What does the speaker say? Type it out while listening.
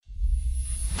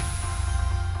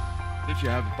If you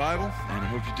have a Bible, and I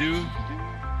hope you do,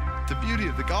 the beauty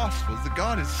of the gospel is that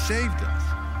God has saved us.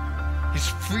 He's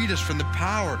freed us from the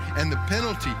power and the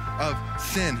penalty of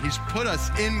sin. He's put us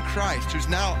in Christ, who's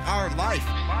now our life.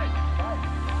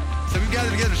 So we gather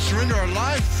together to surrender our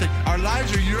lives, say, our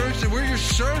lives are yours, and we're your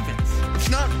servants. It's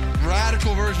not a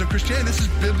radical version of Christianity. This is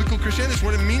biblical Christianity. This is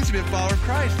what it means to be a follower of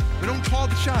Christ. We don't call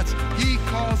the shots. He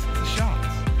calls the shots.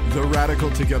 The Radical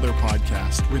Together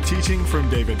podcast with teaching from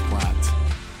David Platt.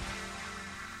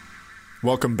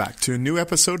 Welcome back to a new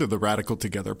episode of the Radical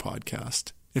Together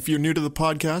podcast. If you're new to the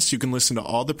podcast, you can listen to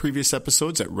all the previous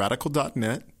episodes at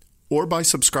radical.net or by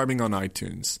subscribing on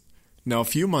iTunes. Now, a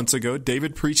few months ago,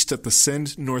 David preached at the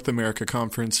Send North America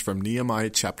Conference from Nehemiah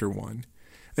chapter 1.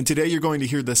 And today you're going to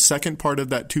hear the second part of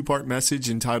that two-part message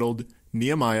entitled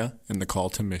Nehemiah and the Call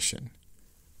to Mission.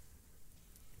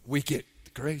 We get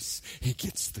the grace, he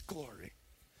gets the glory.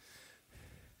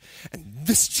 And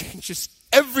this changes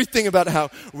everything about how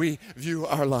we view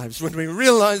our lives. When we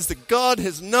realize that God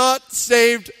has not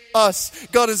saved us,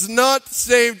 God has not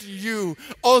saved you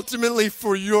ultimately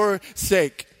for your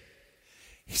sake.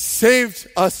 He saved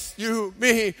us, you,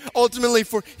 me, ultimately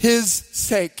for his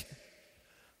sake.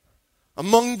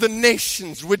 Among the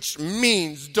nations, which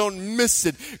means, don't miss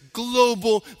it,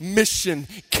 global mission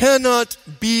cannot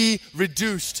be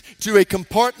reduced to a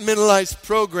compartmentalized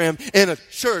program in a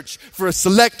church for a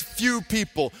select few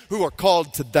people who are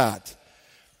called to that.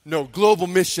 No, global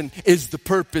mission is the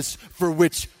purpose for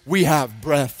which we have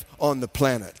breath on the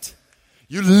planet.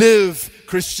 You live,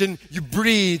 Christian, you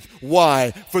breathe.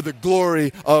 Why? For the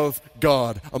glory of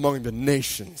God among the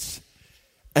nations.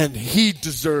 And he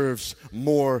deserves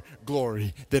more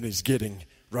glory than he's getting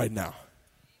right now.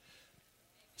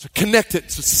 So connect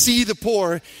it, so see the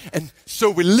poor, and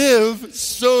so we live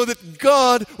so that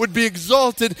God would be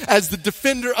exalted as the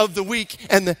defender of the weak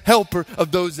and the helper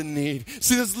of those in need.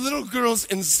 See those little girls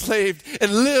enslaved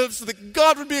and live so that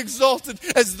God would be exalted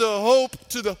as the hope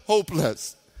to the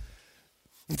hopeless.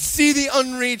 And see the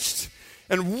unreached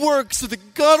and work so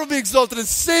that God will be exalted as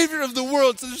Savior of the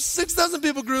world. So there's 6,000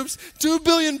 people groups, 2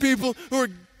 billion people who are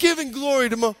giving glory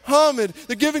to Muhammad.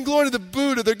 They're giving glory to the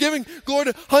Buddha. They're giving glory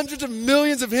to hundreds of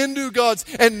millions of Hindu gods,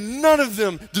 and none of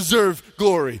them deserve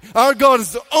glory. Our God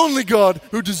is the only God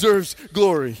who deserves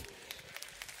glory.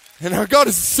 And our God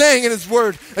is saying in his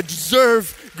word, I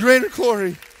deserve greater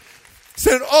glory.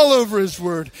 Said it all over his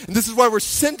word. And this is why we're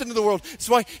sent into the world. This is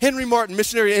why Henry Martin,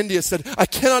 missionary to India, said, I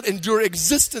cannot endure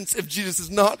existence if Jesus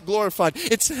is not glorified.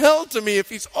 It's hell to me if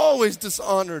he's always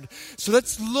dishonored. So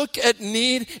let's look at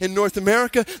need in North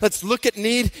America. Let's look at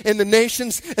need in the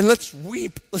nations. And let's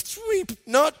weep. Let's weep.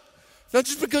 Not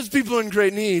just because people are in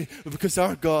great need, but because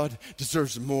our God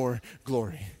deserves more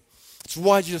glory. That's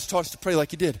why Jesus taught us to pray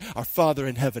like he did. Our Father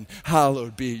in heaven,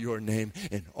 hallowed be your name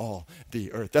in all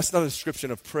the earth. That's not a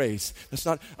description of praise. That's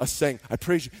not us saying, I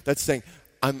praise you. That's saying,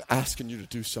 I'm asking you to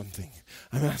do something.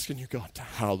 I'm asking you, God, to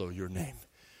hallow your name.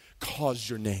 Cause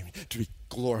your name to be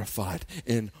glorified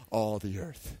in all the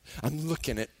earth. I'm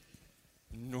looking at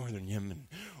northern Yemen,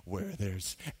 where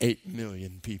there's 8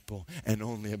 million people and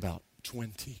only about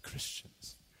 20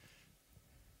 Christians.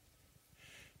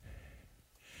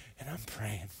 And I'm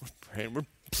praying, we're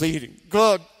pleading.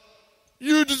 God,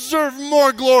 you deserve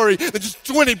more glory than just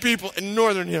 20 people in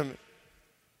northern Yemen.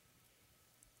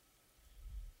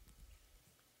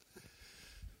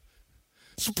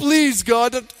 So please,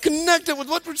 God, connect it with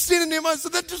what we're seeing in Nehemiah. So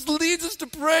that just leads us to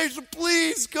pray. So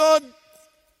please, God,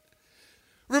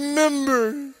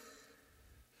 remember.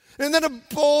 Isn't that a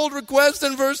bold request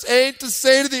in verse 8 to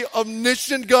say to the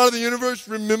omniscient God of the universe,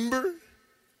 remember?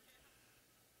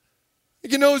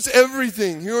 He knows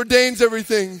everything. He ordains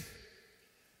everything.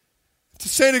 To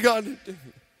say to God, I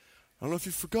don't know if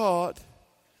you forgot,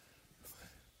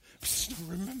 but just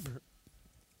remember.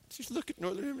 Just look at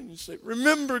Northern Yemen and you say,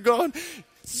 remember, God.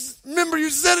 Remember, you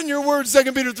said in your word, 2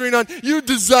 Peter 3:9, you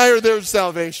desire their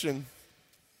salvation.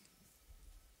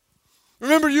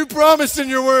 Remember, you promised in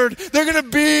your word, they're going to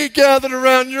be gathered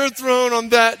around your throne on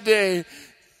that day.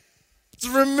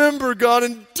 So remember, God,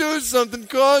 and do something.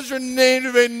 Cause your name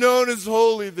to be known as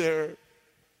holy there.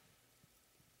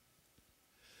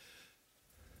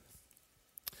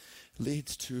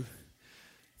 Leads to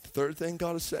the third thing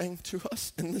God is saying to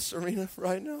us in this arena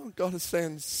right now. God is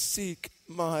saying, seek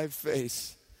my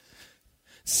face.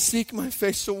 Seek my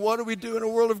face. So what do we do in a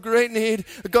world of great need?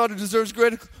 A God who deserves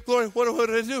great glory. What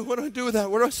do I do? What do I do with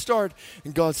that? Where do I start?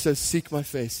 And God says, seek my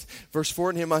face. Verse 4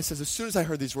 in Nehemiah says, as soon as I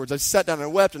heard these words, I sat down and I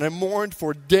wept and I mourned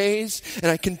for days.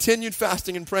 And I continued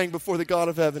fasting and praying before the God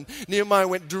of heaven. Nehemiah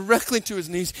went directly to his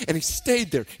knees and he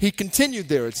stayed there. He continued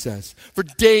there, it says. For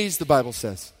days, the Bible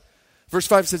says. Verse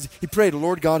 5 says, he prayed,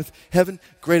 Lord God of heaven,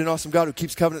 great and awesome God who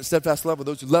keeps covenant and steadfast love with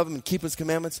those who love him and keep his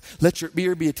commandments. Let your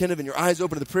ear be attentive and your eyes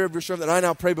open to the prayer of your servant that I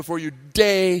now pray before you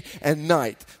day and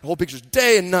night. The whole picture is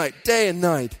day and night, day and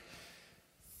night.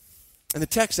 And the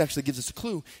text actually gives us a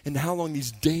clue into how long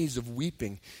these days of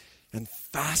weeping and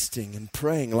fasting and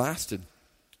praying lasted.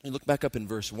 You look back up in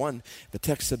verse 1, the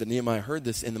text said that Nehemiah heard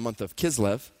this in the month of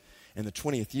Kislev in the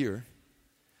 20th year.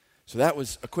 So that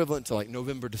was equivalent to like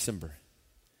November, December.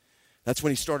 That's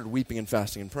when he started weeping and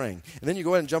fasting and praying. And then you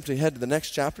go ahead and jump ahead to the next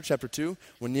chapter, chapter 2,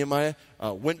 when Nehemiah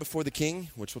went before the king,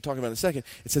 which we'll talk about in a second.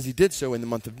 It says he did so in the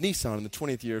month of Nisan, in the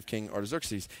 20th year of King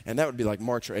Artaxerxes. And that would be like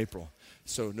March or April.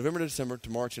 So November to December to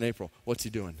March and April. What's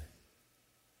he doing?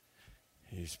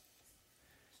 He's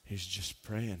just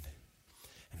praying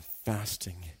and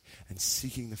fasting and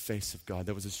seeking the face of God.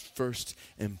 That was his first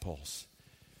impulse.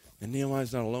 And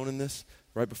Nehemiah's not alone in this.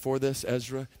 Right before this,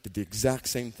 Ezra did the exact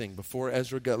same thing. Before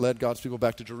Ezra led God's people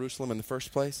back to Jerusalem in the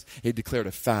first place, he declared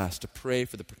a fast to pray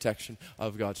for the protection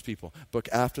of God's people. Book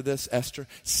after this, Esther,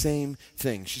 same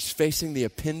thing. She's facing the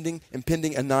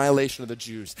impending annihilation of the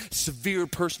Jews. Severe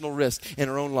personal risk in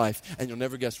her own life. And you'll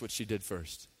never guess what she did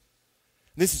first.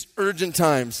 This is urgent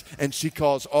times, and she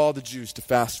calls all the Jews to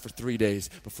fast for 3 days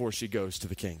before she goes to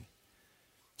the king.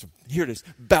 So here it is,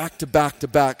 back to back to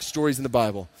back stories in the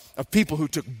Bible of people who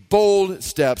took bold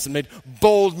steps and made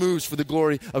bold moves for the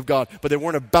glory of God, but they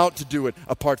weren't about to do it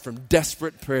apart from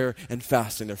desperate prayer and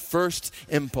fasting. Their first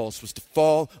impulse was to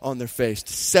fall on their face,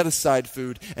 to set aside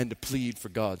food, and to plead for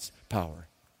God's power.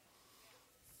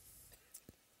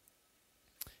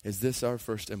 Is this our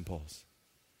first impulse?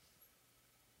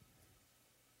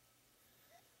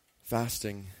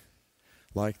 Fasting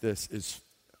like this is,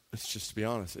 let's just be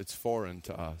honest, it's foreign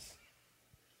to us.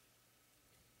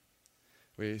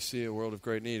 We see a world of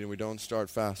great need and we don't start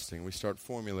fasting. We start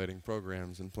formulating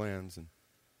programs and plans. And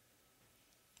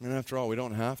after all, we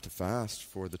don't have to fast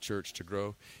for the church to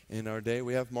grow in our day.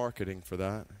 We have marketing for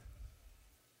that.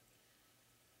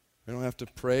 We don't have to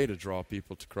pray to draw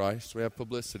people to Christ. We have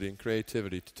publicity and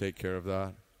creativity to take care of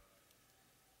that.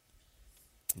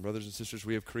 And brothers and sisters,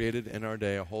 we have created in our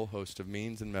day a whole host of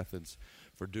means and methods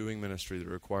for doing ministry that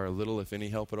require little, if any,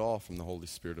 help at all from the Holy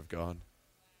Spirit of God.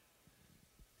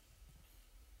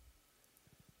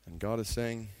 And God is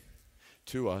saying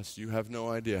to us, you have no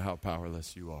idea how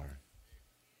powerless you are.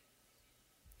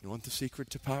 You want the secret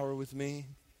to power with me?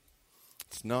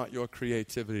 It's not your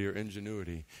creativity or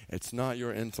ingenuity. It's not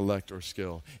your intellect or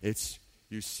skill. It's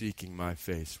you seeking my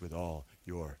face with all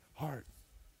your heart.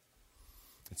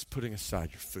 It's putting aside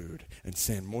your food and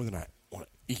saying, more than I want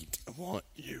to eat, I want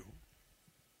you.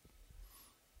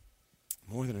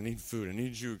 More than I need food, I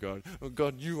need you, God. Oh,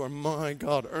 God, you are my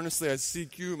God. Earnestly I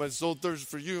seek you. My soul thirsts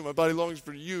for you. My body longs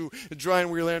for you. A dry and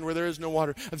weary land where there is no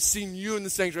water. I've seen you in the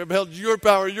sanctuary. I've beheld your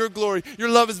power, your glory. Your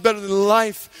love is better than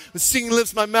life. With singing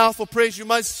lips, my mouth will praise you.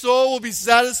 My soul will be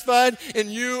satisfied in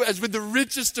you as with the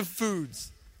richest of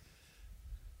foods.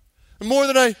 And more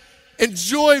than I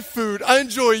enjoy food, I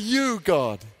enjoy you,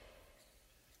 God.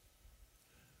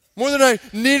 More than I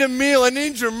need a meal, I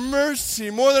need your mercy.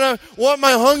 More than I want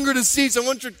my hunger to cease, I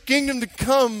want your kingdom to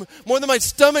come. More than my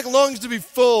stomach longs to be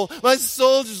full, my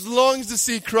soul just longs to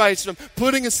see Christ. I'm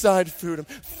putting aside food. I'm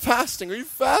fasting. Are you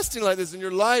fasting like this in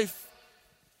your life?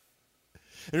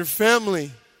 In your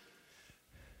family?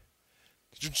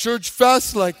 Did your church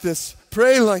fast like this?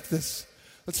 Pray like this?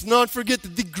 Let's not forget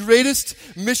that the greatest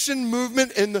mission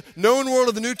movement in the known world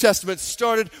of the New Testament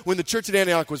started when the church at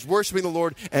Antioch was worshiping the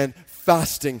Lord and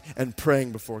fasting and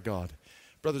praying before God.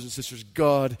 Brothers and sisters,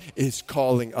 God is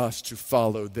calling us to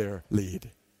follow their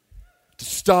lead. To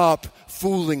stop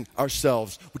fooling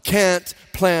ourselves. We can't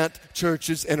plant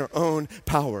churches in our own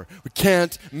power. We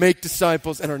can't make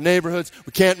disciples in our neighborhoods.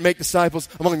 We can't make disciples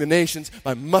among the nations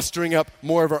by mustering up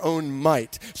more of our own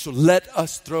might. So let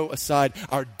us throw aside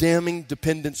our damning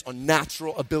dependence on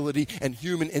natural ability and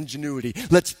human ingenuity.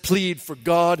 Let's plead for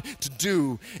God to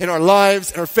do in our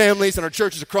lives, in our families, in our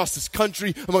churches across this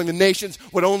country, among the nations,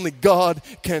 what only God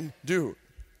can do.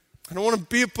 I don't want to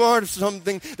be a part of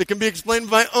something that can be explained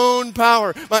by my own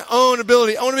power, my own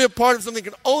ability. I want to be a part of something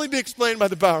that can only be explained by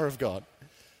the power of God.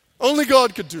 Only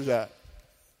God could do that.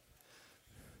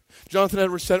 Jonathan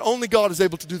Edwards said, only God is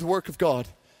able to do the work of God.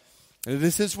 And it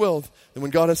is his will that when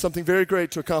God has something very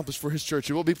great to accomplish for his church,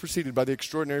 it will be preceded by the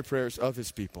extraordinary prayers of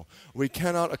his people. We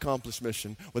cannot accomplish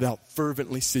mission without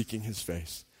fervently seeking his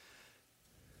face.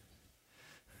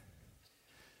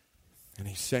 And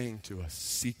he's saying to us,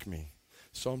 seek me.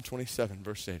 Psalm 27,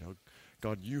 verse 8, oh,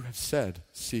 God, you have said,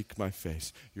 seek my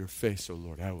face. Your face, O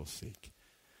Lord, I will seek.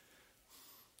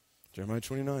 Jeremiah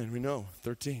 29, we know,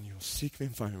 13, you'll seek me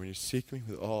and find me when you seek me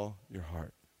with all your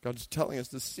heart. God's telling us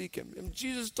to seek him. And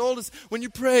Jesus told us, when you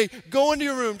pray, go into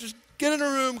your room. Just get in a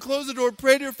room, close the door,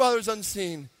 pray to your Father who's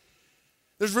unseen.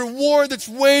 There's reward that's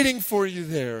waiting for you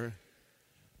there.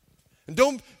 And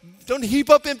don't heap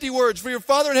up empty words, for your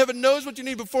Father in heaven knows what you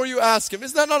need before you ask him.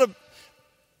 Is that not a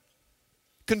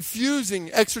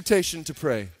confusing exhortation to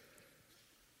pray?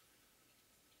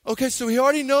 Okay, so he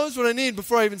already knows what I need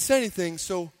before I even say anything,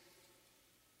 so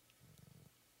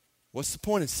what's the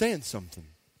point of saying something?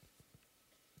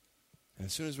 And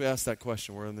as soon as we ask that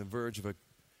question, we're on the verge of an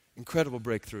incredible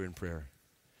breakthrough in prayer.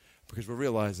 Because we're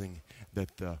realizing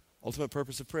that the ultimate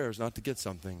purpose of prayer is not to get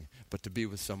something, but to be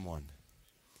with someone.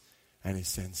 And he's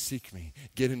saying, seek me.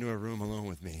 Get into a room alone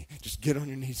with me. Just get on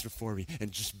your knees before me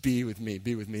and just be with me,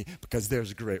 because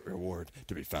there's a great reward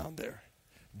to be found there.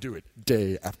 Do it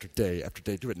day after day after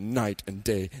day. Do it night and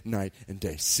day.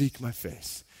 Seek my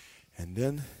face. And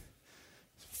then,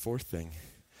 fourth thing,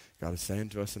 God is saying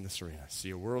to us in this arena,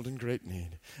 see a world in great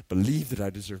need. Believe that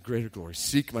I deserve greater glory.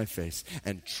 Seek my face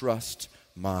and trust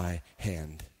my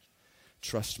hand.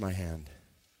 Trust my hand.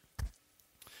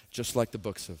 Just like the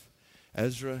books of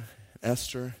Ezra,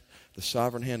 Esther, the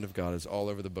sovereign hand of God is all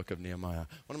over the book of Nehemiah.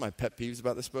 One of my pet peeves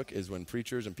about this book is when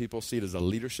preachers and people see it as a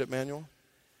leadership manual.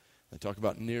 They talk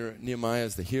about Nehemiah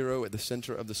as the hero at the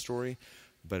center of the story.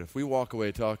 But if we walk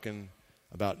away talking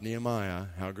about Nehemiah,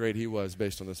 how great he was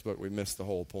based on this book, we miss the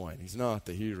whole point. He's not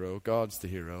the hero. God's the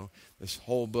hero. This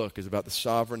whole book is about the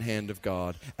sovereign hand of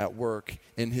God at work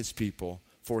in his people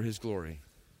for his glory.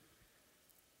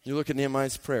 You look at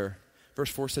Nehemiah's prayer. Verse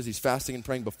 4 says he's fasting and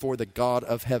praying before the God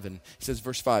of heaven. He says,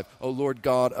 verse 5, O Lord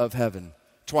God of heaven.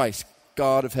 Twice,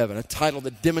 God of heaven. A title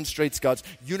that demonstrates God's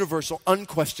universal,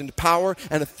 unquestioned power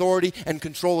and authority and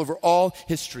control over all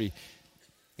history,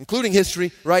 including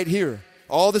history right here.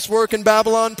 All this work in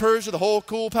Babylon, Persia, the whole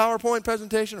cool PowerPoint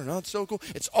presentation, or not so cool,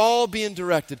 it's all being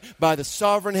directed by the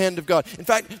sovereign hand of God. In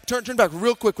fact, turn back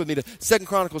real quick with me to 2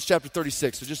 Chronicles chapter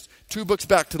 36. So just 2 books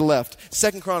back to the left.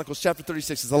 2 Chronicles chapter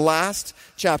 36 is the last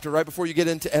chapter right before you get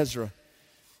into Ezra.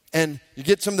 And you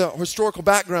get some of the historical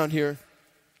background here.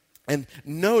 And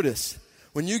notice,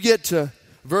 when you get to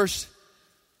verse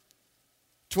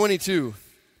 22,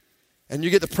 and you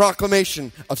get the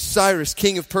proclamation of Cyrus,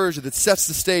 king of Persia, that sets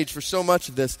the stage for so much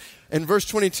of this. In verse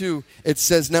 22, it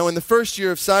says, Now in the first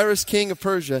year of Cyrus, king of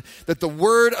Persia, that the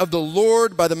word of the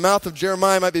Lord by the mouth of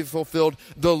Jeremiah might be fulfilled,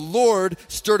 the Lord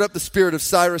stirred up the spirit of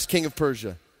Cyrus, king of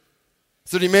Persia,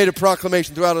 so that he made a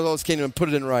proclamation throughout all his kingdom and put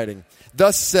it in writing.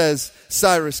 Thus says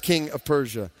Cyrus, king of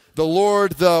Persia, the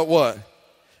Lord, the what?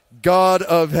 God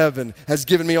of heaven has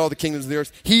given me all the kingdoms of the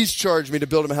earth. He's charged me to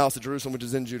build him a house at Jerusalem, which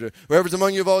is in Judah. Whoever's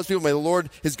among you of all his people, may the Lord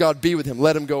his God be with him.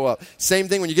 Let him go up. Same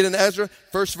thing when you get into Ezra,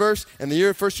 first verse, and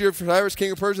the first year of Cyrus,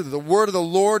 king of Persia, that the word of the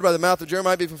Lord by the mouth of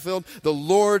Jeremiah be fulfilled. The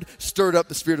Lord stirred up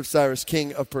the spirit of Cyrus,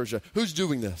 king of Persia. Who's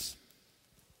doing this?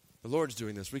 The Lord's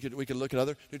doing this. We could look at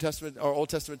other New Testament or Old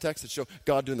Testament texts that show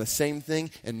God doing the same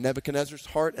thing in Nebuchadnezzar's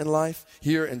heart and life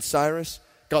here in Cyrus.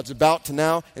 God's about to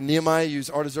now, and Nehemiah use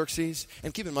Artaxerxes.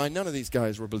 And keep in mind, none of these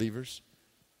guys were believers.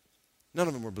 None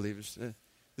of them were believers.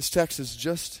 This text is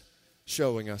just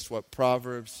showing us what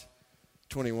Proverbs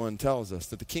 21 tells us,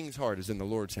 that the king's heart is in the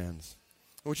Lord's hands,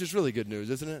 which is really good news,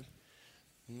 isn't it?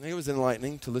 It was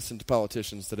enlightening to listen to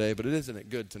politicians today, but isn't it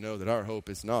good to know that our hope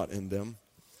is not in them?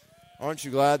 Aren't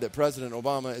you glad that President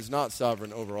Obama is not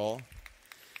sovereign over all?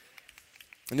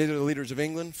 And neither the leaders of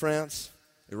England, France,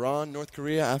 Iran, North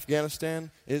Korea, Afghanistan,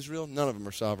 Israel, none of them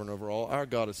are sovereign over all. Our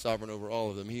God is sovereign over all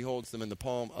of them. He holds them in the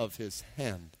palm of his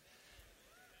hand.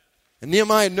 And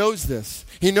Nehemiah knows this.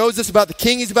 He knows this about the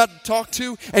king he's about to talk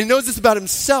to, and he knows this about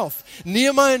himself.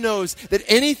 Nehemiah knows that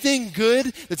anything good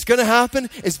that's going to happen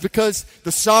is because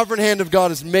the sovereign hand of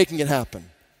God is making it happen.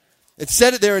 It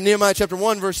said it there in Nehemiah chapter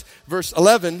 1, verse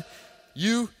 11.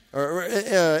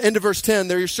 Into verse 10,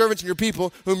 they're your servants and your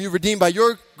people, whom you redeem by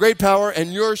your great power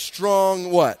and your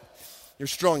strong what? Your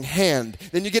strong hand.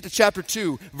 Then you get to chapter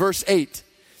 2, verse 8.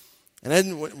 And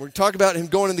then we're talking about him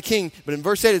going in the king, but in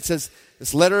verse 8 it says,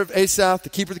 this letter of Asaph, the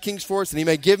keeper of the king's forest, and he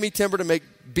may give me timber to make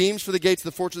beams for the gates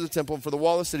of the fortress of the temple and for the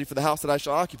wall of the city, for the house that I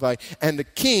shall occupy. And the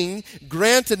king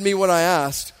granted me what I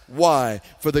asked. Why?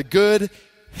 For the good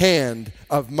hand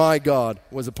of my God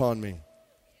was upon me.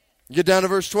 You get down to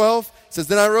verse 12. It says,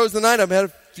 Then I rose in the night. I had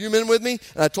a few men with me,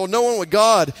 and I told no one what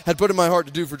God had put in my heart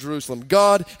to do for Jerusalem.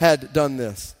 God had done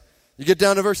this. You get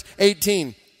down to verse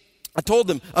 18. I told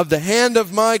them of the hand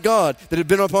of my God that had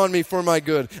been upon me for my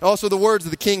good. Also the words that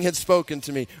the king had spoken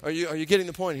to me. Are you getting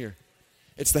the point here?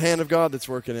 It's the hand of God that's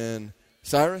working in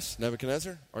Cyrus,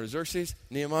 Nebuchadnezzar, Artaxerxes,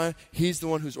 Nehemiah, he's the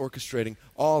one who's orchestrating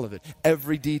all of it,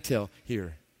 every detail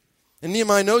here. And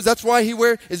Nehemiah knows that's why he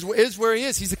is where he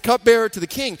is. He's a cupbearer to the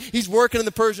king. He's working in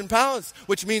the Persian palace,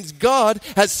 which means God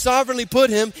has sovereignly put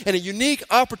him in a unique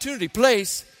opportunity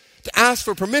place to ask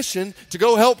for permission to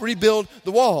go help rebuild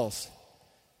the walls.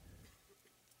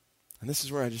 And this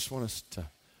is where I just want us to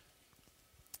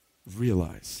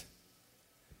realize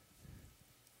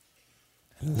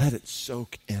and let it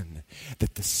soak in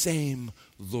that the same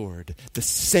Lord, the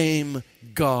same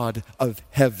God of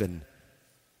heaven,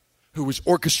 who was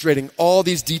orchestrating all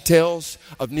these details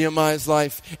of Nehemiah's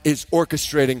life, is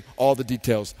orchestrating all the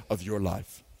details of your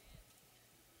life.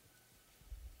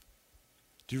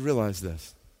 Do you realize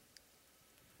this?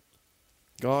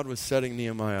 God was setting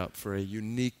Nehemiah up for a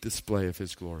unique display of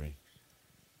his glory.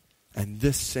 And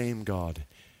this same God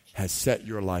has set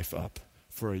your life up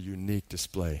for a unique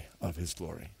display of his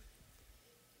glory.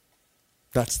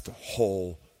 That's the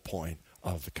whole point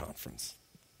of the conference.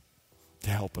 To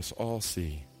help us all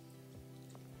see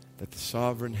that the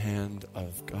sovereign hand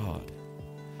of God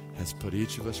has put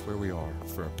each of us where we are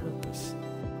for a purpose.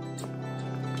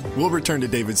 We'll return to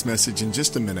David's message in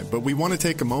just a minute, but we want to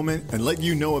take a moment and let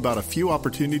you know about a few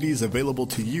opportunities available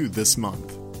to you this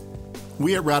month.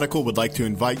 We at Radical would like to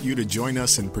invite you to join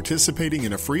us in participating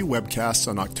in a free webcast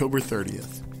on October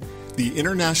 30th. The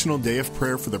International Day of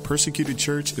Prayer for the Persecuted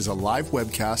Church is a live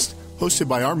webcast hosted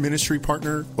by our ministry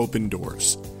partner, Open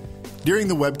Doors. During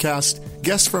the webcast,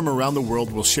 guests from around the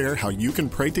world will share how you can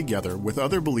pray together with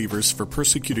other believers for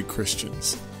persecuted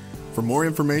Christians. For more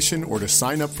information or to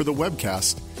sign up for the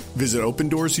webcast, visit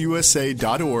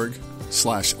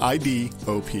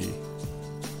opendoorsusa.org/IDOP.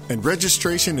 And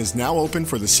registration is now open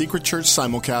for the Secret Church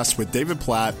simulcast with David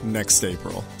Platt next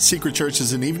April. Secret Church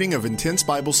is an evening of intense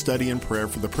Bible study and prayer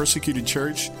for the persecuted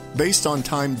church based on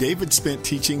time David spent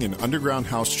teaching in underground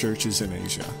house churches in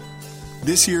Asia.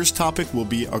 This year's topic will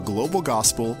be a global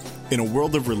gospel in a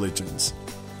world of religions.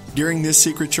 During this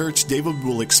Secret Church, David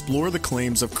will explore the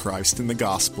claims of Christ in the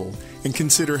gospel and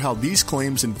consider how these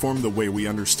claims inform the way we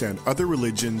understand other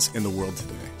religions in the world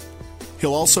today.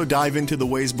 He'll also dive into the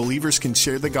ways believers can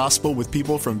share the gospel with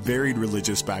people from varied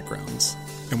religious backgrounds.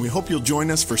 And we hope you'll join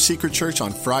us for Secret Church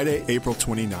on Friday, April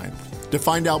 29th. To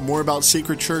find out more about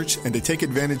Secret Church and to take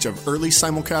advantage of early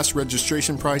simulcast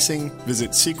registration pricing, visit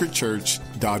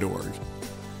secretchurch.org.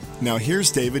 Now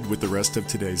here's David with the rest of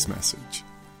today's message.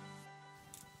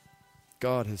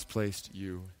 God has placed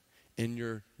you in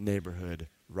your neighborhood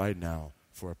right now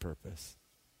for a purpose.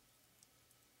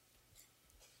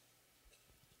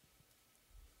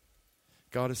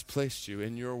 God has placed you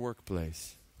in your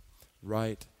workplace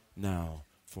right now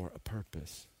for a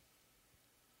purpose.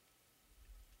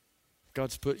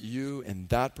 God's put you in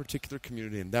that particular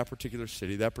community, in that particular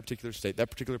city, that particular state, that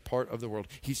particular part of the world.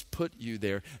 He's put you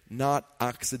there not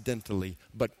accidentally,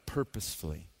 but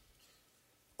purposefully.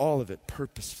 All of it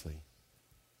purposefully.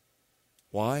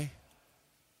 Why?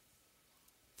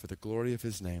 For the glory of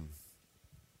his name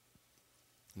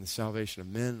and the salvation of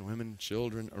men, women,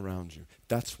 children around you.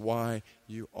 That's why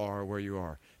you are where you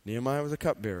are. Nehemiah was a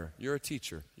cupbearer. You're a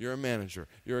teacher. You're a manager.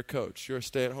 You're a coach. You're a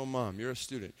stay-at-home mom. You're a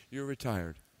student. You're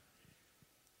retired.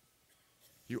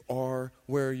 You are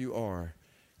where you are,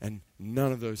 and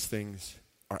none of those things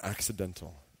are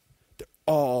accidental. They're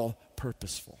all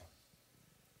purposeful.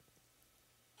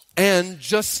 And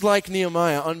just like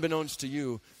Nehemiah, unbeknownst to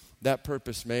you, that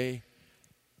purpose may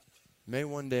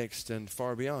one day extend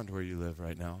far beyond where you live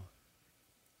right now.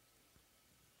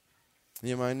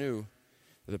 Nehemiah knew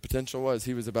that the potential was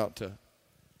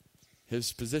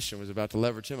his position was about to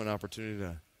leverage him an opportunity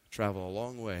to travel a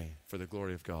long way for the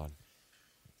glory of God.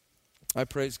 I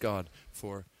praise God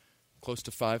for close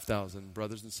to 5,000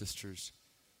 brothers and sisters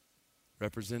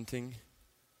representing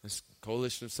this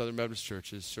coalition of Southern Baptist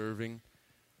churches serving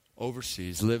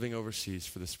overseas, living overseas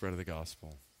for the spread of the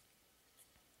gospel.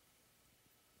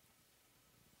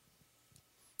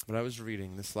 But I was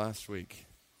reading this last week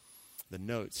the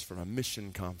notes from a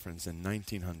mission conference in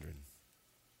 1900.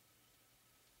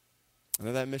 And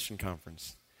at that mission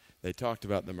conference, they talked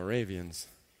about the Moravians.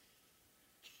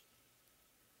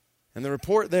 And the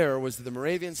report there was that the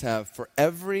Moravians have, for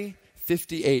every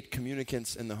 58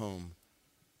 communicants in the home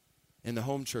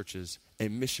churches, a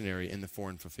missionary in the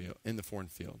foreign field. So I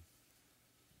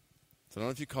don't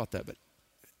know if you caught that, but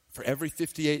for every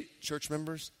 58 church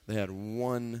members, they had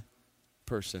one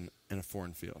person in a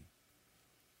foreign field.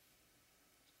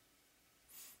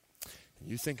 And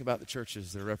you think about the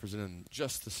churches that are represented in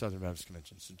just the Southern Baptist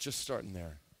Convention. So just starting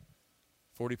there.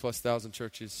 40,000+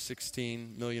 churches,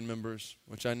 16 million members,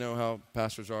 which I know how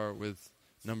pastors are with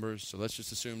numbers. So let's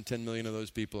just assume 10 million of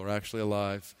those people are actually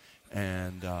alive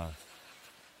and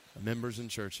members in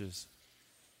churches.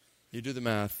 You do the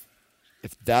math.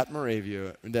 If that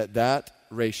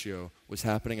ratio was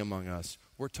happening among us,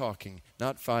 we're talking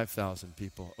not 5,000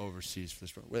 people overseas for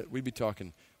this. We'd be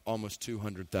talking almost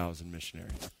 200,000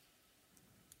 missionaries.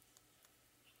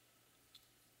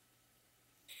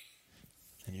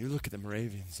 And you look at the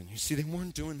Moravians and you see they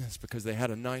weren't doing this because they had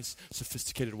a nice,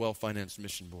 sophisticated, well-financed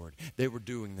mission board. They were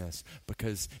doing this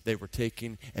because they were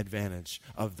taking advantage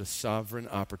of the sovereign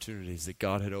opportunities that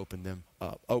God had opened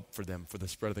up for them for the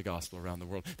spread of the gospel around the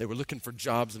world. They were looking for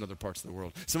jobs in other parts of the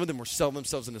world. Some of them were selling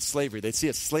themselves into slavery. They'd see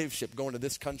a slave ship going to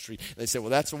this country. And they say,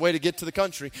 well, that's a way to get to the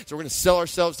country, so we're going to sell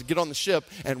ourselves to get on the ship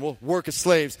and we'll work as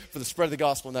slaves for the spread of the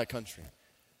gospel in that country.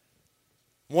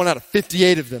 1 out of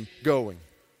 58 of them going.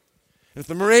 And if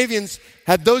the Moravians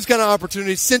had those kind of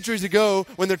opportunities centuries ago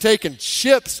when they're taking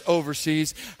ships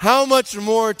overseas, how much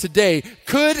more today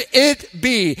could it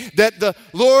be that the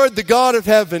Lord, the God of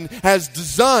heaven, has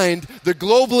designed the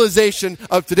globalization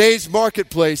of today's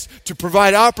marketplace to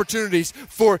provide opportunities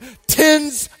for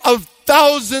tens of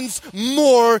thousands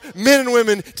more men and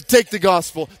women to take the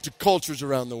gospel to cultures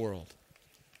around the world?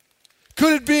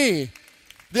 Could it be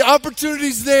the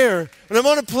opportunity's there? When I'm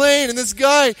on a plane and this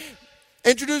guy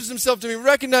introduces himself to me,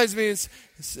 recognized me,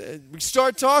 and we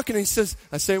start talking, and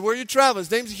I say, where are you traveling?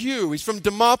 His name's Hugh. He's from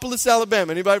Demopolis,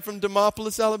 Alabama. Anybody from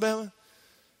Demopolis, Alabama?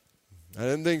 I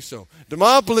didn't think so.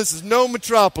 Demopolis is no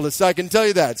metropolis, I can tell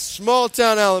you that. Small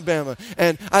town Alabama.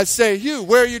 And I say, Hugh,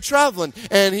 where are you traveling?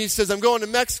 And he says, I'm going to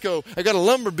Mexico. I got a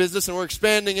lumber business and we're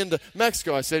expanding into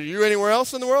Mexico. I said, are you anywhere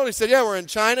else in the world? He said, yeah, we're in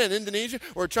China and Indonesia.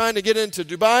 We're trying to get into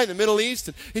Dubai, the Middle East.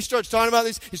 And he starts talking about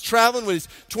these. He's traveling with his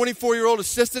 24-year-old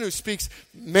assistant who speaks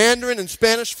Mandarin and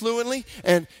Spanish fluently.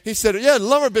 And he said, yeah, the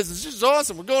lumber business, this is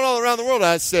awesome. We're going all around the world.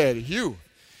 I said, Hugh,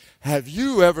 have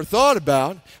you ever thought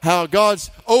about how God's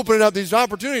opening up these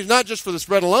opportunities, not just for the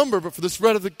spread of lumber, but for the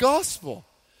spread of the gospel?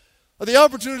 The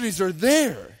opportunities are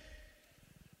there.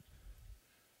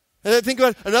 And I think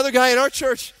about another guy in our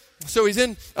church. So he's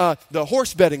in the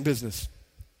horse betting business.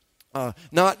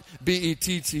 Not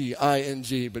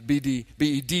B-E-T-T-I-N-G, but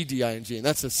B-E-D-D-I-N-G. And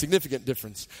that's a significant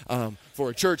difference for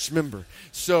a church member.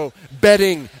 So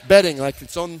betting, like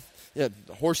it's on, the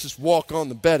horses walk on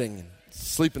the betting and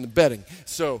sleep in the bedding.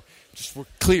 So just we're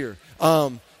clear.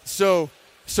 So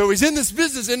he's in this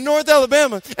business in North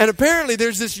Alabama, and apparently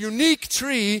there's this unique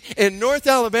tree in North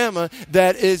Alabama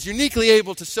that is uniquely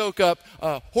able to soak up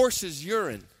horses'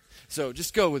 urine. So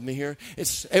just go with me here.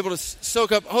 It's able to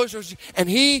soak up horses. And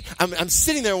I'm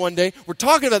sitting there one day. We're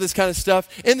talking about this kind of stuff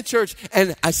in the church,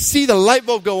 and I see the light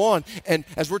bulb go on. And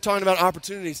as we're talking about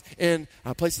opportunities in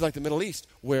places like the Middle East,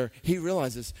 where he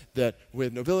realizes that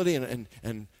with nobility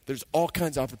and there's all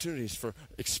kinds of opportunities for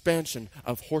expansion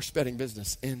of horse betting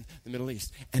business in the Middle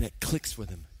East. And it clicks with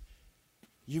him.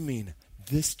 You mean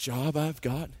this job I've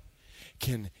got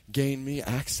can gain me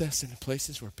access into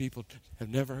places where people have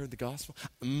never heard the gospel?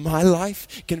 My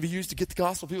life can be used to get the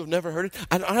gospel. People have never heard it.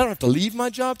 I don't have to leave my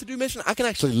job to do mission. I can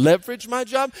actually leverage my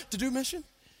job to do mission.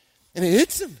 And it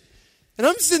hits him. And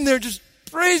I'm sitting there just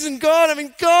praising God. I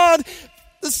mean, God,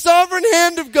 the sovereign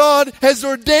hand of God has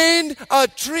ordained a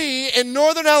tree in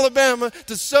northern Alabama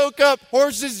to soak up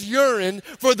horses' urine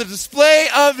for the display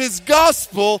of his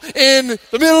gospel in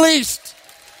the Middle East.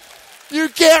 You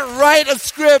can't write a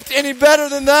script any better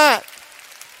than that.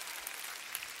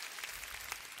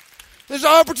 There's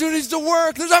opportunities to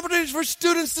work. There's opportunities for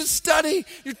students to study.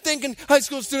 You're thinking, high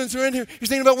school students who are in here, you're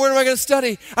thinking about where am I going to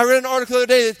study? I read an article the other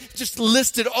day that just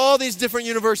listed all these different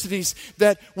universities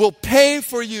that will pay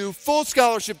for you full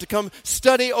scholarship to come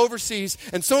study overseas,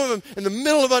 and some of them in the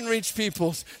middle of unreached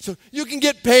peoples. So you can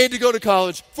get paid to go to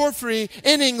college for free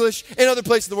in English in other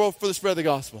places in the world for the spread of the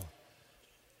gospel.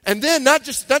 And then not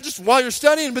just while you're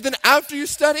studying, but then after you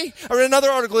study. I read another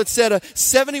article that said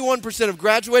 71% of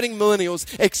graduating millennials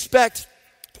expect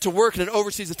to work in an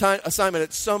overseas assignment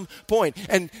at some point.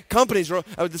 And companies,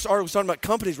 this article was talking about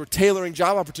companies were tailoring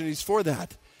job opportunities for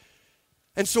that.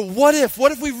 And so what if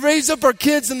we raise up our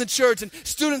kids in the church and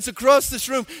students across this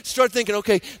room start thinking,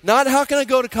 okay, not how can I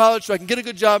go to college so I can get a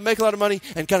good job, make a lot of money,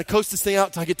 and kind of coast this thing out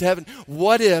until I get to heaven.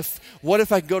 What if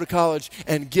I can go to college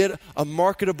and get a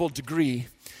marketable degree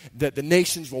that the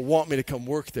nations will want me to come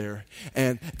work there,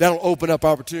 and that'll open up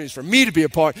opportunities for me to be a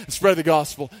part and spread the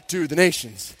gospel to the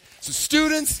nations. So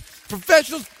students,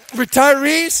 professionals,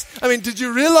 retirees. I mean, did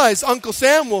you realize Uncle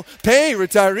Sam will pay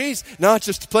retirees not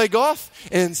just to play golf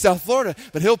in South Florida,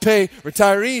 but he'll pay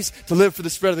retirees to live for the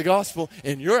spread of the gospel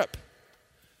in Europe.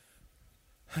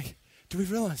 Do we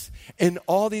realize in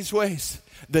all these ways,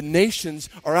 the nations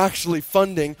are actually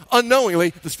funding, unknowingly,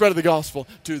 the spread of the gospel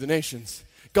to the nations?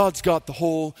 God's got the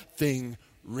whole thing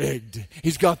rigged.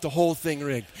 He's got the whole thing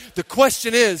rigged. The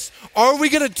question is, are we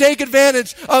going to take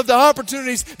advantage of the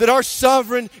opportunities that our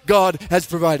sovereign God has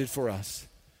provided for us?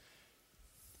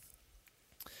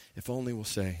 If only we'll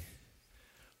say,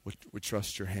 we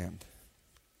trust your hand.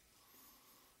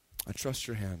 I trust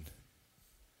your hand.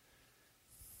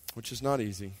 Which is not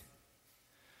easy.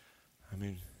 I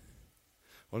mean,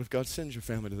 what if God sends your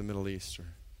family to the Middle East or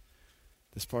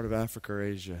this part of Africa or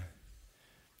Asia?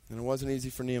 And it wasn't easy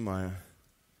for Nehemiah.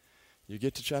 You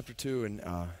get to chapter 2 and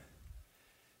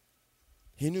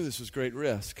he knew this was great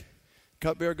risk.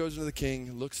 Cupbearer goes into the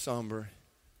king, looks somber,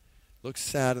 looks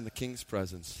sad in the king's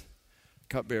presence.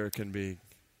 Cupbearer can be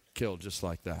killed just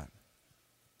like that.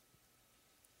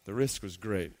 The risk was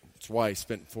great. That's why he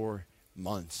spent 4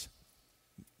 months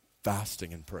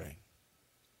fasting and praying.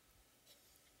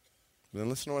 But then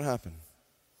listen to what happened.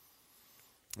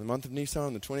 In the month of Nisan,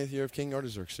 in the 20th year of King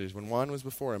Artaxerxes, when wine was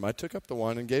before him, I took up the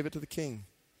wine and gave it to the king.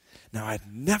 Now I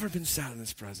had never been sad in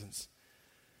his presence.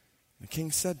 The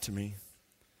king said to me,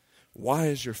 why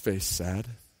is your face sad,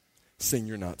 seeing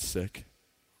you're not sick?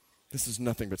 This is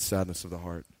nothing but sadness of the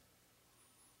heart.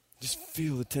 Just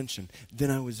feel the tension.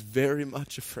 Then I was very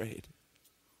much afraid.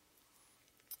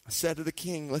 I said to the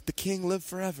king, let the king live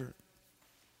forever.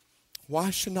 Why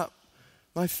should not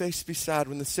my face be sad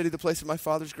when the city, the place of my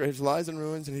father's graves, lies in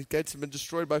ruins and his gates have been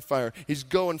destroyed by fire? He's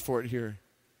going for it here.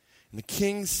 And the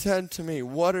king said to me,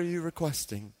 what are you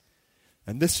requesting?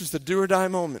 And this was the do or die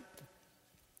moment.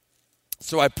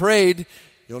 So I prayed,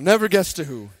 you'll never guess to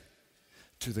who?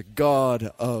 To the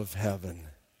God of heaven.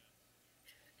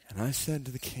 And I said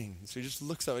to the king, so he just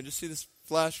looks up, I just see this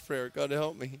flash prayer, God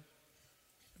help me.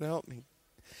 God help me.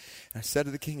 And I said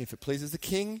to the king, if it pleases the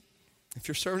king, if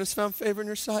your servant has found favor in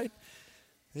your sight,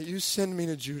 that you send me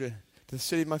to Judah, to the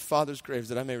city of my father's graves,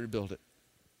 that I may rebuild it.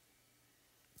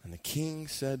 And the king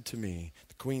said to me,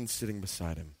 the queen sitting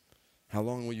beside him, how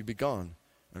long will you be gone?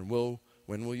 And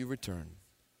when will you return?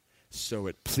 So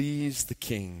it pleased the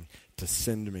king to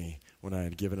send me when I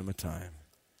had given him a time.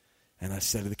 And I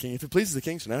said to the king, if it pleases the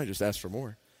king, so now I just ask for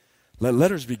more. Let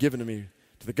letters be given to me,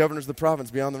 to the governors of the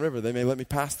province beyond the river. They may let me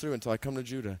pass through until I come to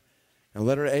Judah. And a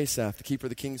letter to Asaph, the keeper of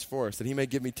the king's forest, that he may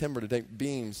give me timber to take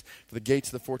beams for the gates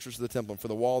of the fortress of the temple, and for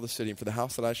the wall of the city, and for the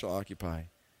house that I shall occupy.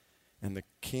 And the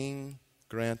king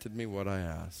granted me what I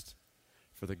asked,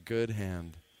 for the good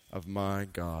hand of my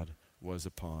God was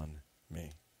upon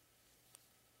me.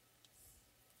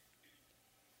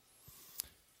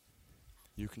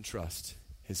 You can trust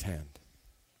his hand.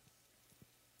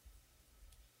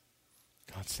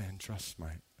 God's saying, trust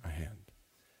my hand.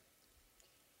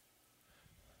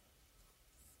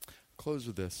 Close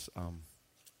with this.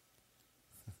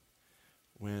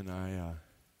 When I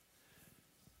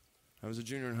was a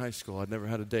junior in high school, I'd never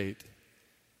had a date,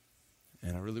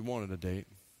 and I really wanted a date,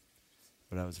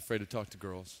 but I was afraid to talk to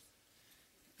girls.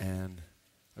 And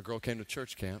a girl came to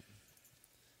church camp,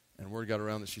 and word got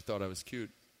around that she thought I was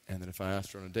cute, and that if I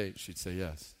asked her on a date, she'd say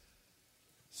yes.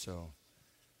 So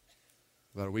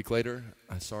about a week later,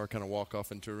 I saw her kind of walk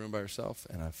off into a room by herself,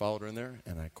 and I followed her in there,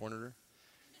 and I cornered her.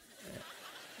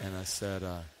 And I said,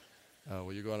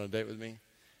 will you go on a date with me?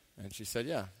 And she said,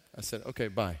 yeah. I said, okay,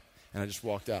 bye. And I just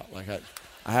walked out. Like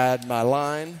I had my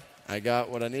line, I got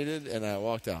what I needed, and I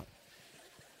walked out.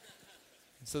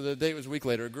 So the date was a week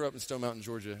later. I grew up in Stone Mountain,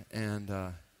 Georgia, and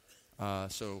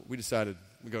so we decided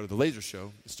we'd go to the laser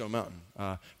show at Stone Mountain.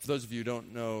 For those of you who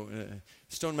don't know,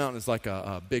 Stone Mountain is like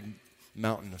a big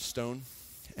mountain of stone.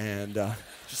 And just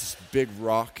this big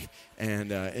rock,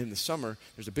 and in the summer,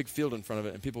 there's a big field in front of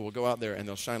it, and people will go out there, and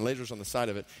they'll shine lasers on the side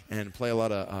of it, and play a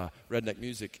lot of redneck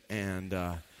music, and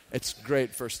it's a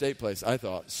great first date place, I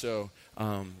thought. So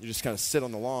you just kind of sit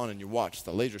on the lawn, and you watch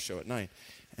the laser show at night.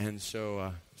 And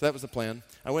so that was the plan.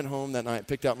 I went home that night,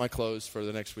 picked out my clothes for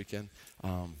the next weekend.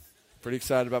 Pretty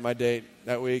excited about my date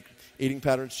that week. Eating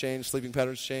patterns changed, sleeping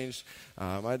patterns changed.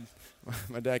 My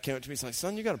dad came up to me, he's like,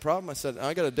 son, you got a problem? I said,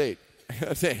 I got a date.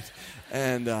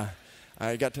 And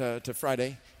I got to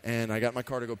Friday, and I got my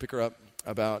car to go pick her up.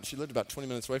 She lived about 20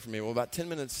 minutes away from me. Well, about 10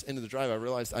 minutes into the drive, I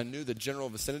realized I knew the general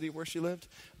vicinity where she lived,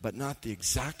 but not the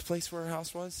exact place where her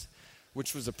house was,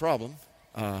 which was a problem.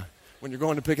 When you're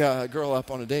going to pick a girl up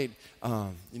on a date,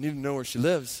 you need to know where she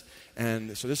lives.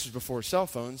 And so this was before cell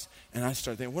phones, and I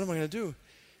started thinking, what am I going to do?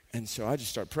 And so I just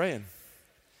started praying.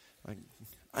 Like,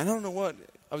 I don't know what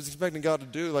I was expecting God to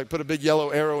do, like put a big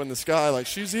yellow arrow in the sky, like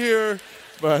she's here.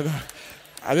 But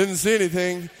I didn't see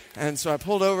anything. And so I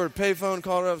pulled over to payphone,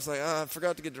 called her up. I was like, I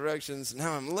forgot to get directions.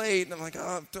 Now I'm late. And I'm like,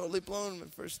 I've totally blown my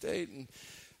first date. And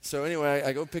so anyway,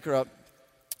 I go pick her up.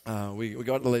 We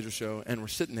go to the laser show, and we're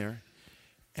sitting there.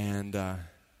 And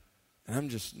I'm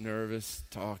just nervous,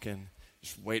 talking,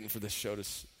 just waiting for this show to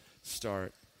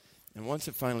start. And once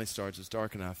it finally starts, it's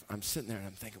dark enough. I'm sitting there, and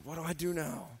I'm thinking, what do I do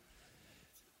now?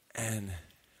 And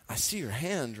I see her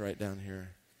hand right down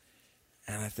here.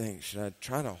 And I think, should I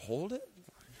try to hold it?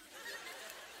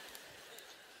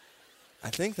 I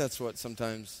think that's what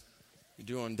sometimes you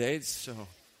do on dates. So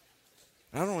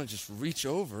I don't want to just reach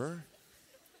over.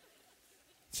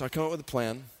 So I come up with a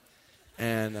plan.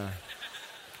 And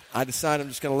I decide I'm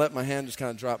just going to let my hand just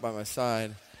kind of drop by my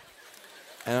side.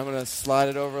 And I'm going to slide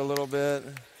it over a little bit,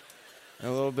 a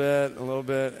little bit, a little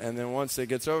bit. And then once it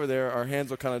gets over there, our hands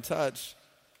will kind of touch.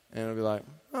 And it'll be like,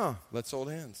 oh, let's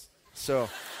hold hands. So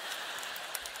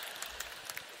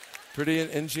pretty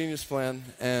ingenious plan.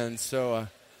 And so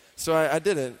I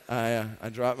did it. I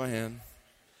dropped my hand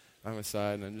by my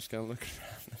side, and I'm just kind of looking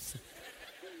around.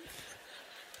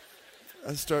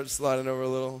 I start sliding over a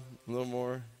little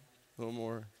more.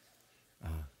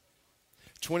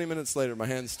 20 minutes later, my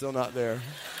hand's still not there.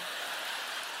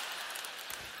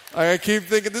 I keep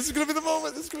thinking, this is going to be the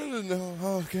moment. This is going to no,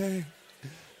 okay.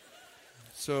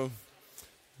 So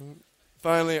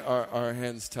finally, our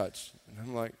hands touch. And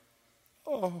I'm like,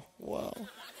 oh, wow.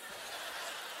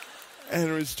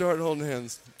 And we start holding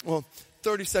hands. Well,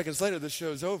 30 seconds later, the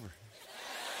show's over.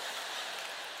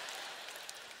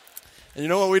 And you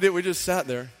know what we did? We just sat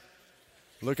there,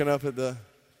 looking up at the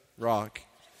rock,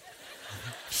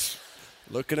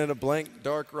 looking at a blank,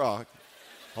 dark rock,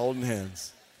 holding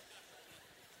hands.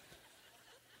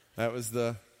 That was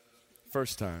the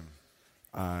first time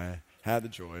I had the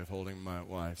joy of holding my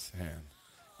wife's hand.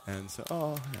 And so,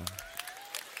 oh, yeah.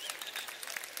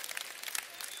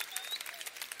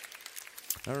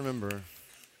 I remember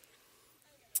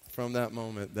from that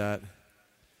moment that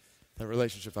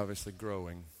relationship obviously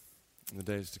growing in the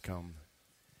days to come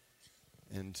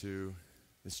into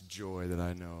this joy that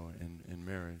I know in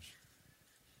marriage.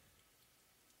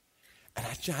 And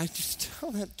I just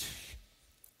tell that to you.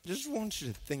 I just want you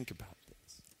to think about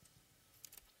this.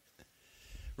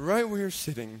 Right where you're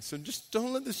sitting, so just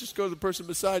don't let this just go to the person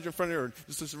beside you in front of you, or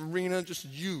just this arena, just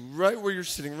you, right where you're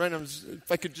sitting, right now.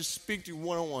 If I could just speak to you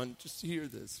one-on-one, just hear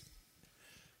this.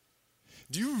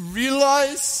 Do you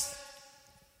realize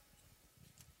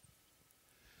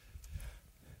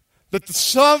that the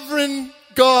sovereign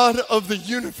God of the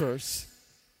universe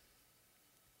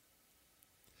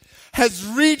has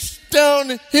reached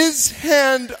down his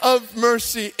hand of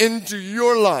mercy into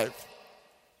your life?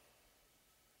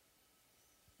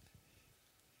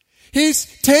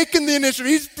 He's taken the initiative.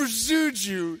 He's pursued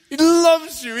you. He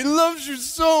loves you. He loves you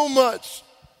so much.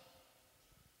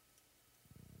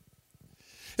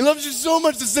 He loves you so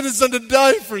much to send his son to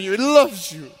die for you. He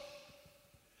loves you.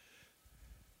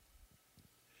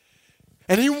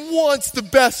 And he wants the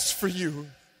best for you.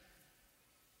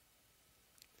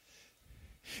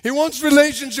 He wants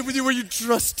relationship with you where you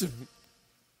trust him.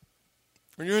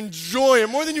 Where you enjoy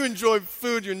him. More than you enjoy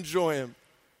food, you enjoy him.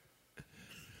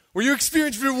 Where you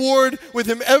experience reward with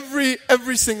him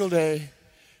every single day.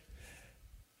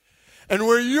 And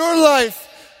where your life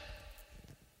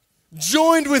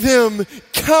joined with him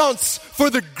counts for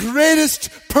the greatest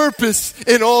purpose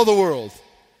in all the world.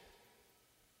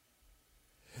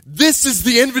 This is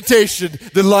the invitation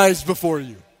that lies before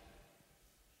you.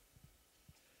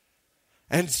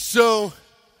 And so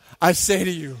I say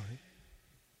to you,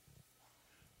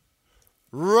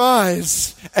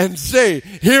 rise and say,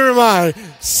 here am I,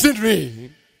 send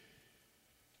me.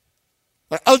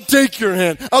 I'll take your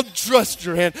hand. I'll trust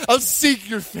your hand. I'll seek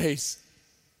your face.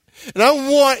 And I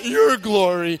want your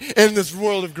glory in this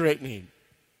world of great need.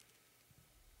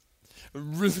 I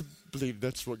really believe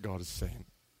that's what God is saying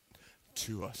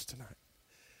to us tonight.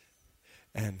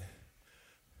 And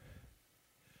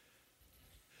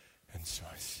so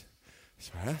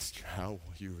I asked her, how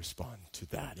will you respond to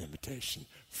that invitation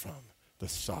from the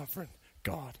sovereign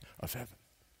God of heaven?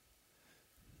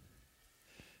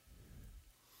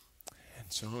 And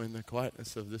so in the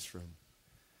quietness of this room,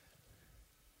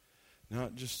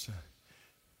 not just an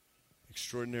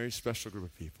extraordinary special group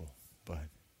of people, but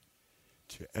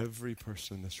to every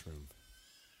person in this room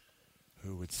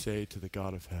who would say to the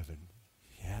God of heaven,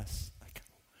 yes,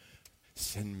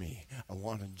 send me. I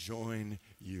want to join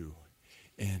you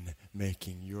in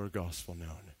making your gospel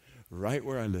known right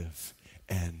where I live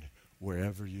and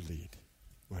wherever you lead,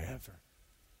 wherever.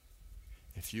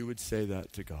 If you would say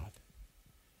that to God,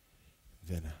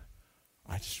 then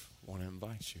I just want to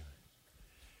invite you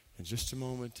in just a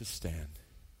moment to stand.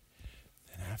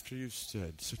 And after you've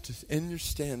stood, so in your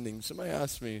standing, somebody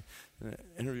asked me in an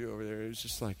interview over there, it was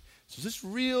just like, so is this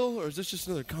real or is this just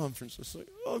another conference? I was like,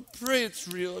 oh, I pray it's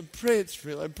real. I pray it's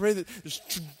real. I pray that there's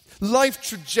life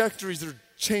trajectories that are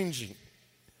changing.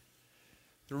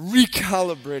 They're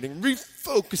recalibrating,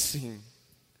 refocusing.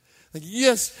 Like,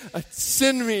 yes,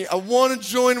 send me. I want to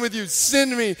join with you.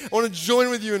 Send me. I want to join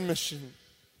with you in mission.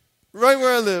 Right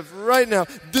where I live, right now,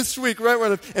 this week, right where I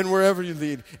live, and wherever you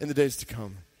lead in the days to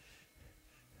come.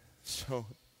 So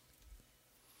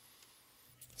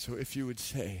if you would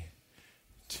say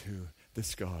to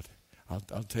this God,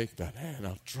 I'll take that hand,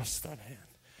 I'll trust that hand.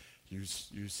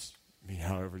 Use me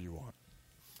however you want.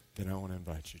 Then I want to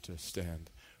invite you to stand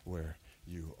where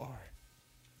you are.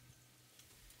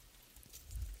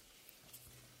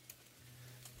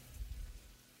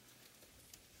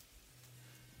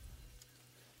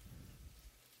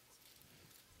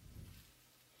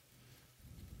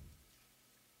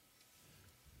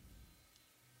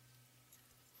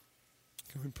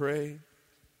 Can we pray?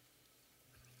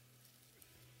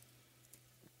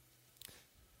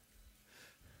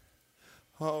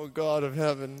 Oh, God of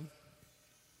heaven,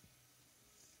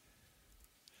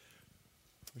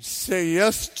 we say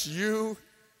yes to you.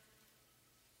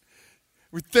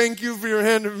 We thank you for your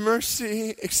hand of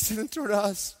mercy extended toward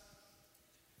us.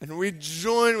 And we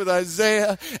join with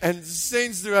Isaiah and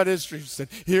saints throughout history who said,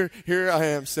 here I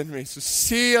am, send me. So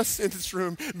see us in this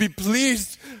room. Be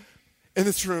pleased in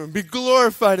this room. Be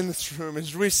glorified in this room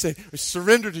as we say, we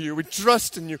surrender to you. We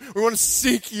trust in you. We want to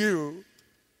seek you.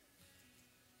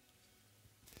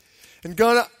 And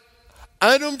God,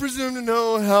 I don't presume to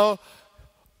know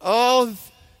all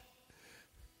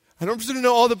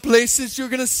the places you're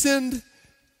going to send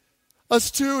us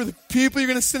to, or the people you're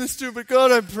going to send us to, but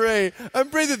God, I pray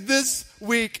that this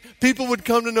week people would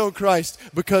come to know Christ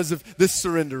because of this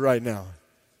surrender right now.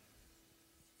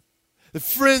 The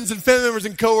friends and family members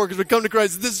and coworkers would come to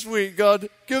Christ this week. God,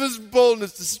 give us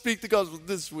boldness to speak the gospel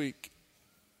this week.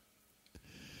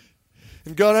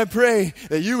 And God, I pray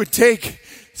that you would take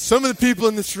some of the people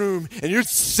in this room and you'd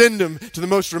send them to the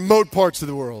most remote parts of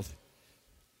the world.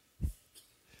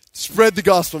 Spread the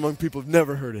gospel among people who've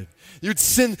never heard it. You'd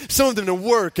send some of them to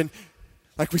work and,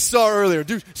 like we saw earlier,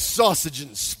 do sausage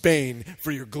in Spain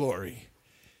for your glory.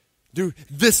 Do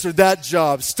this or that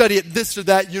job. Study at this or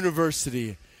that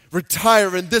university.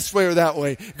 Retire in this way or that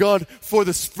way. God, for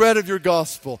the spread of your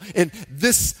gospel in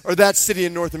this or that city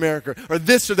in North America or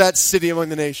this or that city among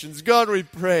the nations. God, we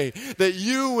pray that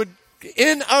you would,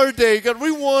 in our day, God,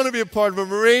 we want to be a part of a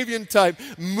Moravian-type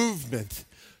movement.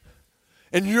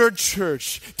 And your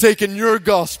church, taking your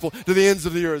gospel to the ends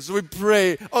of the earth. So we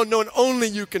pray, oh no, and only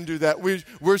you can do that.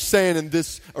 We're saying in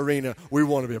this arena, we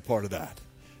want to be a part of that.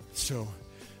 So,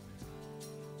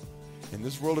 in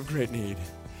this world of great need,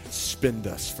 spend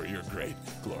us for your great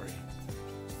glory.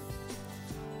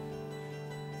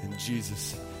 In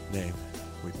Jesus' name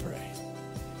we pray.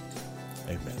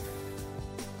 Amen.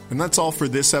 And that's all for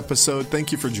this episode.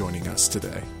 Thank you for joining us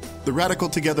today. The Radical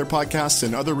Together podcast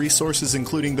and other resources,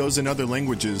 including those in other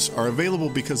languages, are available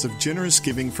because of generous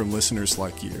giving from listeners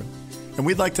like you. And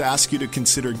we'd like to ask you to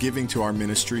consider giving to our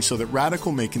ministry so that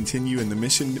Radical may continue in the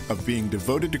mission of being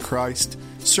devoted to Christ,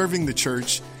 serving the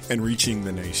church, and reaching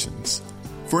the nations.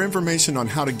 For information on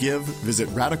how to give, visit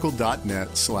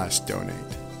radical.net/donate.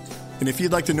 And if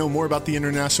you'd like to know more about the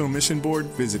International Mission Board,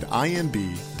 visit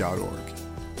imb.org.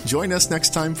 Join us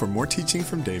next time for more teaching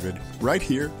from David, right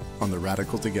here on the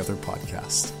Radical Together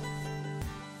podcast.